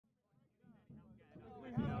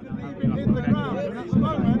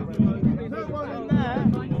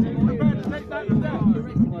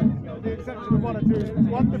one or two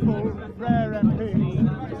wonderful, rare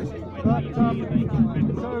MPs. But,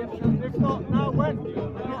 so, if not now, when? If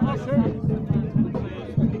not, how soon?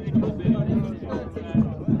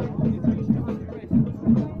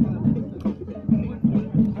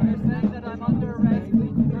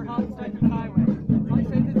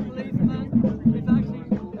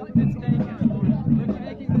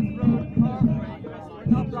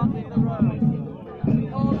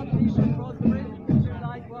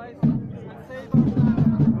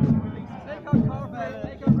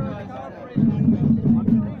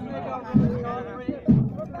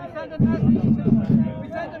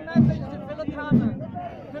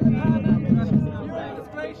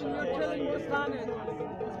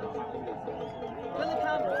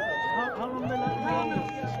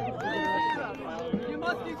 You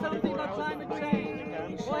must do something about climate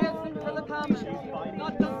change. Why hasn't Philip Hammond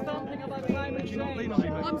not done something about climate change?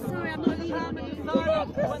 I'm sorry, I'm not Philip Hammond is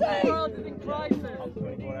silent when the world is in crisis.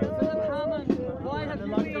 Philip Hammond, why have you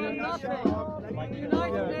done nothing? The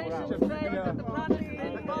United Nations say that the planet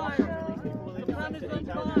is on fire. The planet is on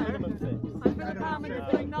fire. And Philip Hammond is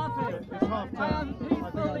doing nothing. I am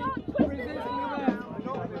peacefully resisting arrest.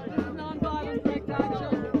 This is non-violent direct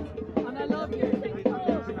action. And I love you.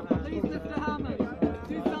 Please, Mr. Hammond,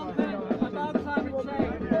 do something about climate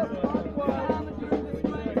change. Mr. Hammond, you're in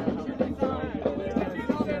disgrace. You resign.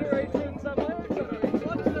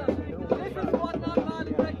 Watch them. This is what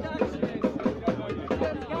non-violent direct action is.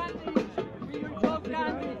 Gandhi, we drove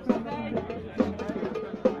Gandhi today.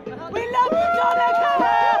 We love you, Jonathan!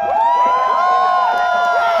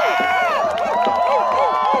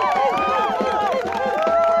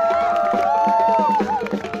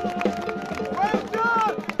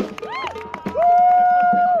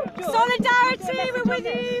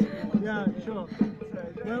 Yeah, sure.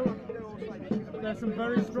 Well, there's some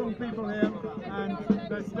very strong people here, and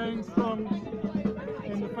they're staying strong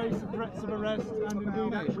in the face of threats of arrest and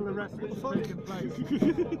indeed actual arrest which has taken place.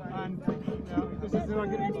 And this is where I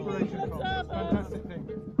get inspiration from. It's a fantastic thing.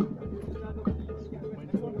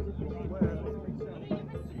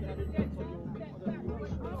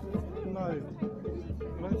 No, I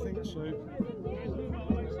don't think so.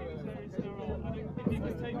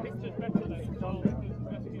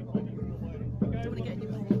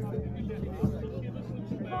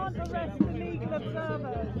 Can't arrest the legal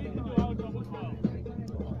observers.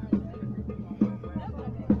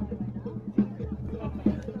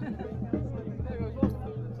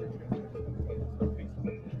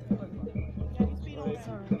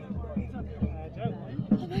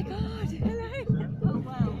 Oh my God, hello! Oh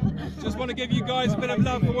wow. Just want to give you guys a bit of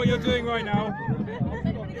love for what you're doing right now.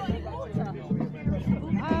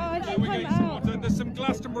 There's some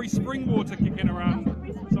Glastonbury spring water kicking around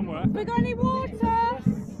somewhere. We got any water?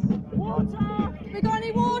 Water! We got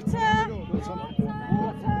any water?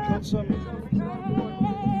 Got some.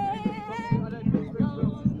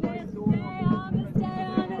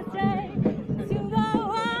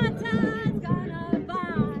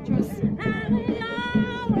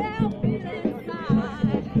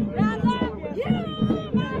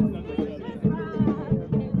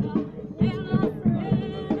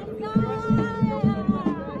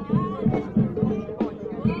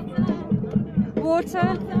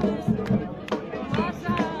 Water.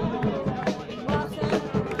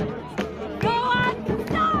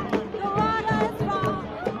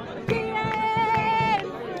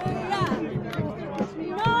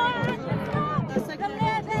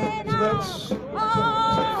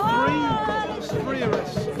 That's three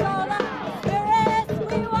arrests.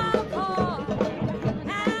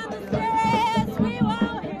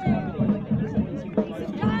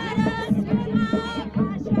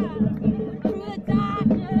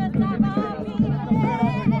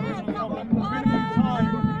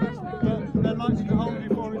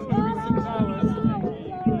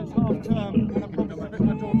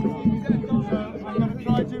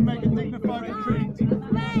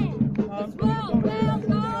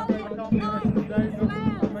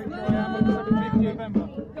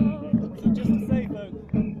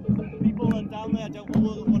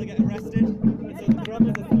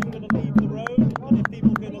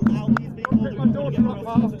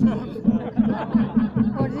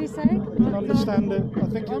 What did he say? I can understand it. I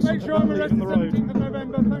think it's make sure I'm arrested 17th of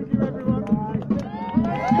November. Thank you, everyone.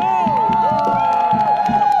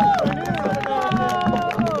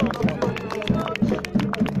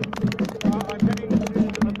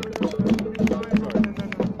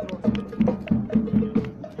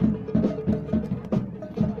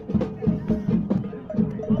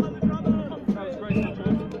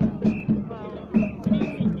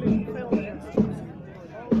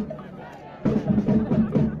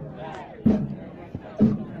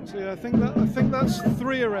 that's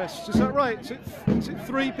 3 arrests. Is that right? Is it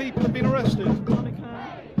 3 people have been arrested?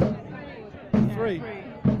 3.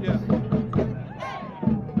 Yeah.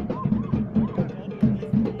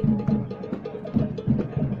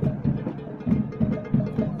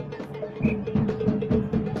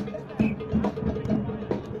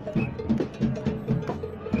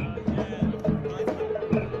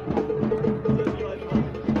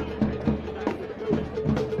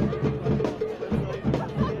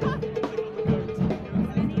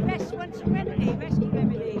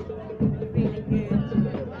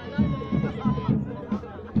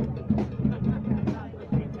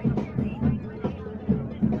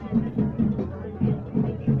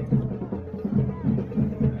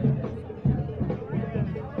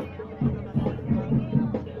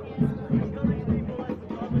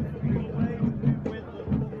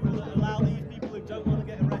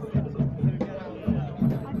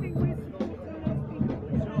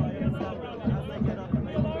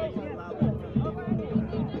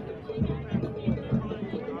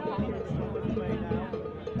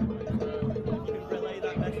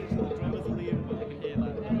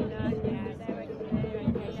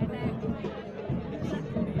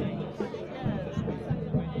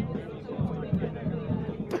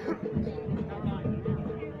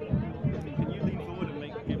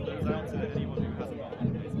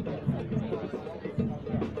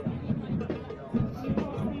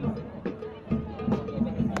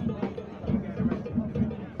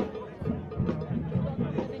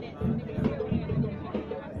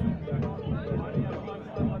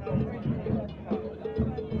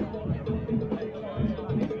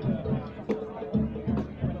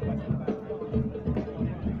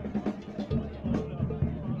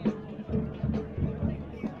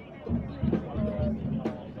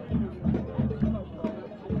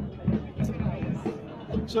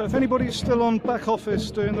 So if anybody's still on back office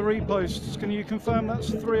doing the reposts, can you confirm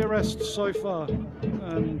that's 3 arrests so far?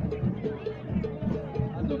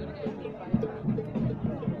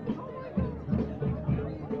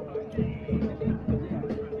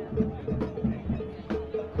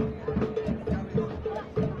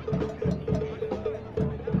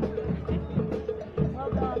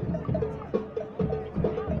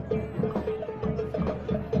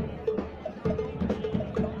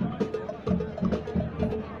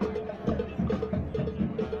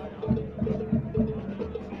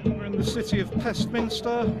 City of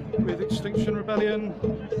Pestminster with Extinction Rebellion.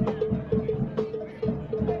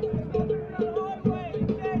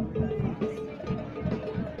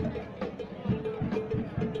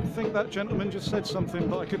 I think that gentleman just said something,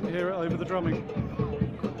 but I couldn't hear it over the drumming.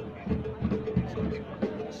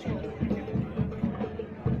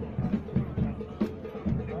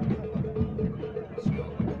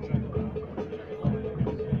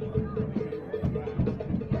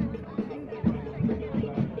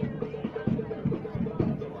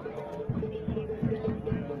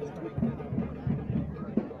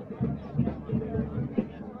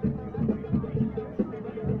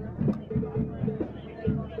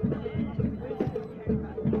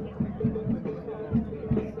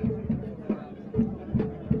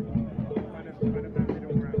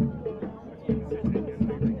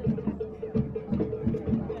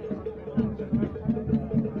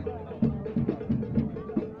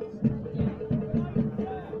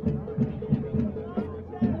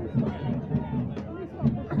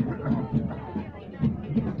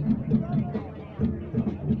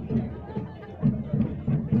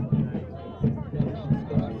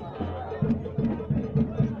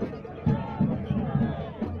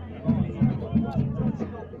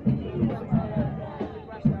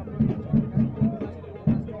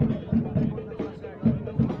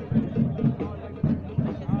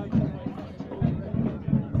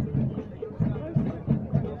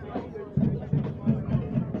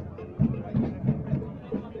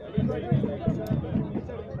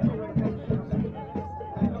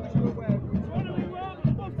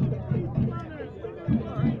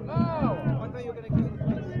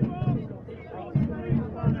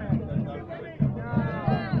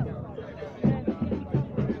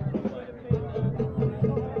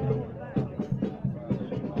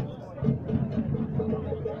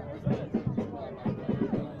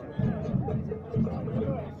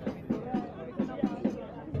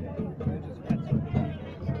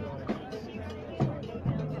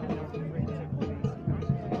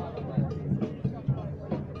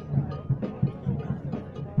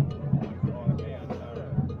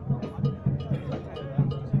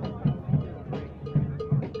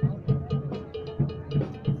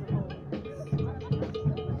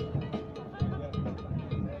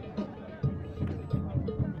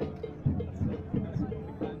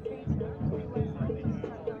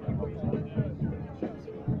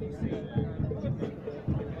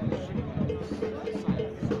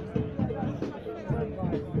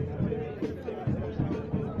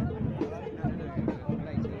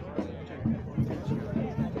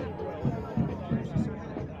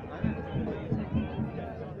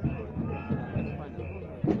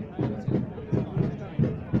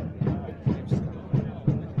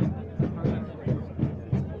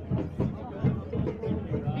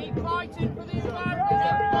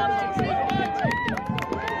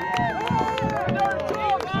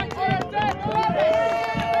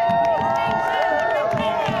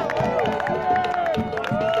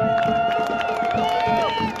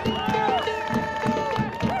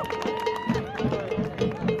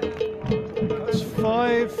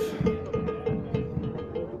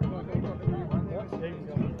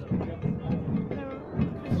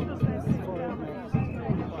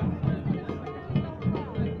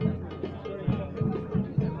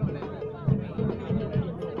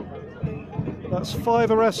 That's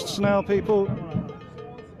 5 arrests now, people.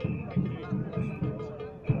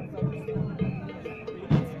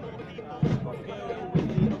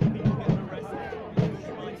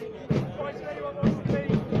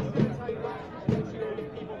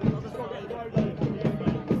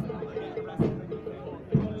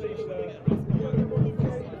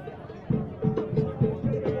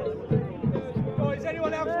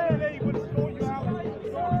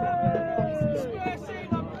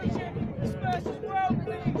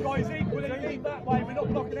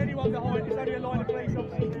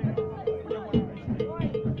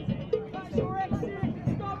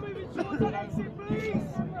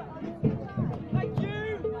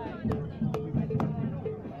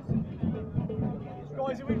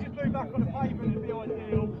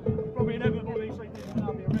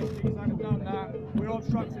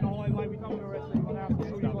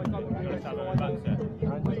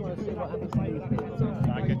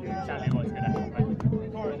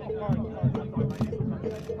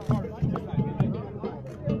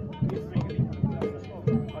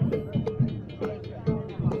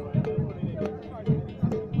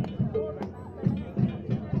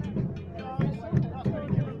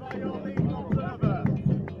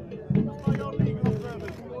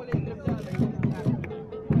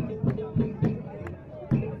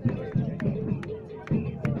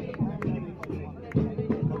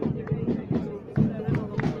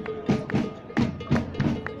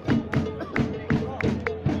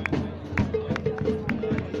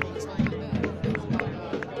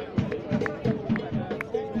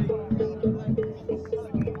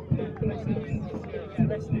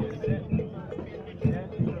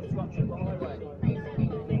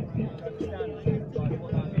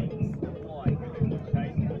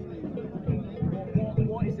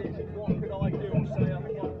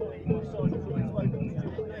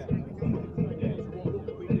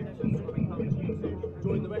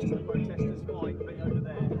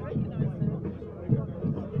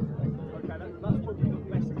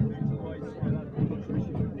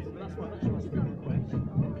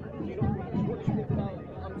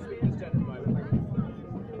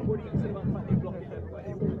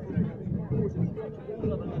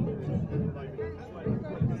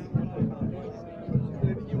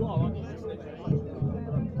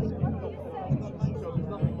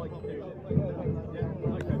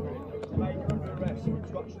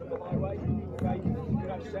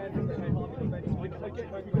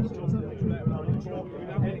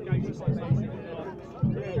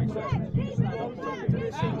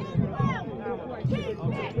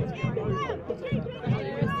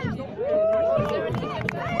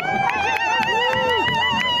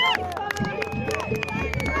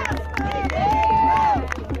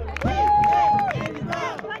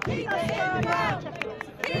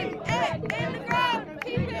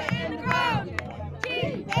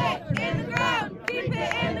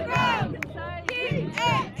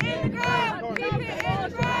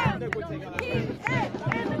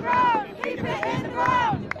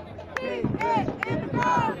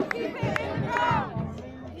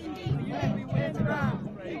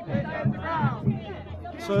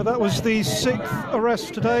 So that was the 6th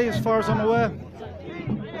arrest today, as far as I'm aware.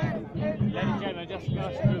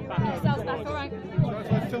 Sounds back, all right. So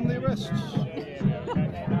if I film the arrests?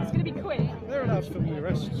 It's going to be quick. They're allowed to film the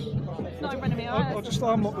arrests. It's not in front of me, all right? I'll just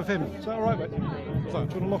arm lock with him. Is that all right, mate? Do you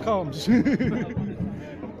want to lock arms?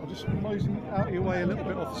 I'll just mosey out of your way a little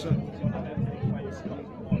bit, officer.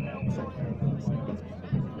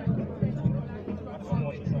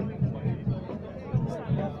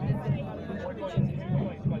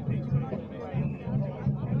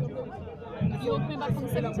 You're coming back on the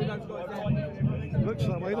 17th? Looks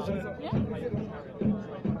that way, doesn't it? Yeah.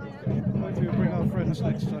 Hopefully we'll bring our friends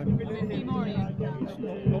next time. A few more of you.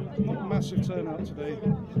 Not a massive turnout today.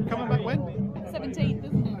 Coming back when? 17th,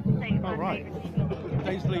 isn't it? Oh, right. A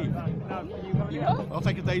day's leave. I'll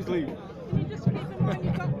take a day's leave. Can you just keep in mind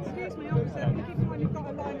you've got, excuse me, officer, can you keep in mind you've got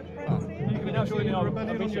a line of friends here? You can join in the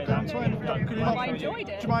rebellion on your downtime. Could you I enjoyed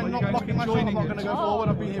it. Do you mind not blocking myself? I'm not going to go forward.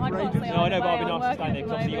 I've been here for ages. No, I know, but I've been asked to stand there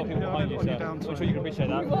because obviously you've got people behind you, so I'm sure you can appreciate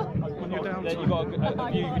that. On your Then downtime. you've got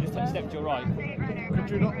a view, you can just step to your right. Could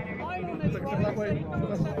you not? That way.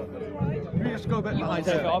 You just go back behind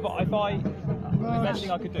So there. the best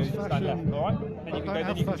thing I could do is just stand there, alright? Then you can go,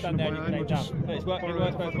 then you can stand there and you can aim down. But it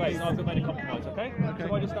works both ways, and I've got made a compromise, okay? So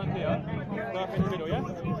if I just stand here, work in the middle, yeah?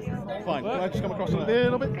 Fine. Can I just come across a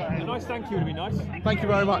little bit? A nice thank you would be nice. Thank you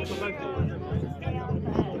very much. Thank you. We're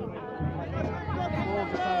all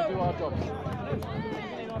just trying to do our jobs.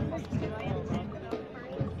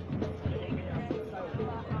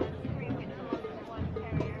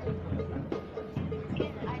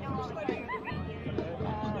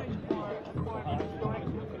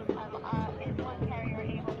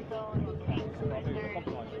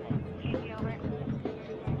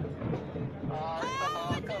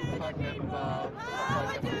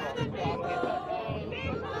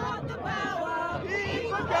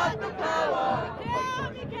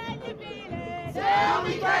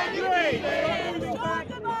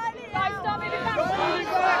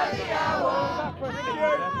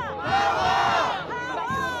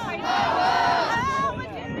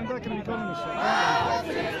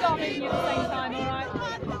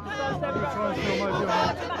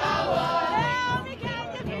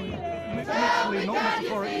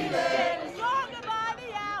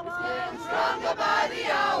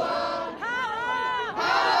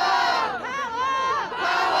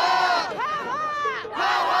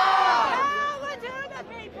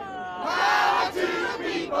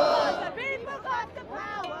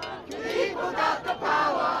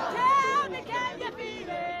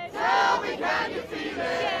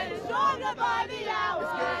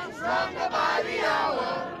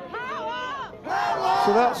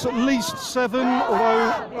 So that's at least 7,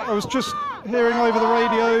 although I was just hearing over the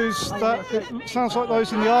radios that it sounds like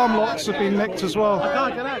those in the arm locks have been nicked as well. I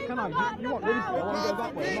can't get out, can I? You want really to? I want to go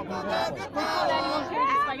that way. I'm not going that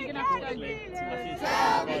way.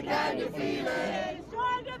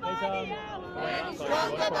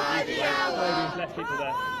 There's less people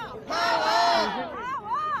there.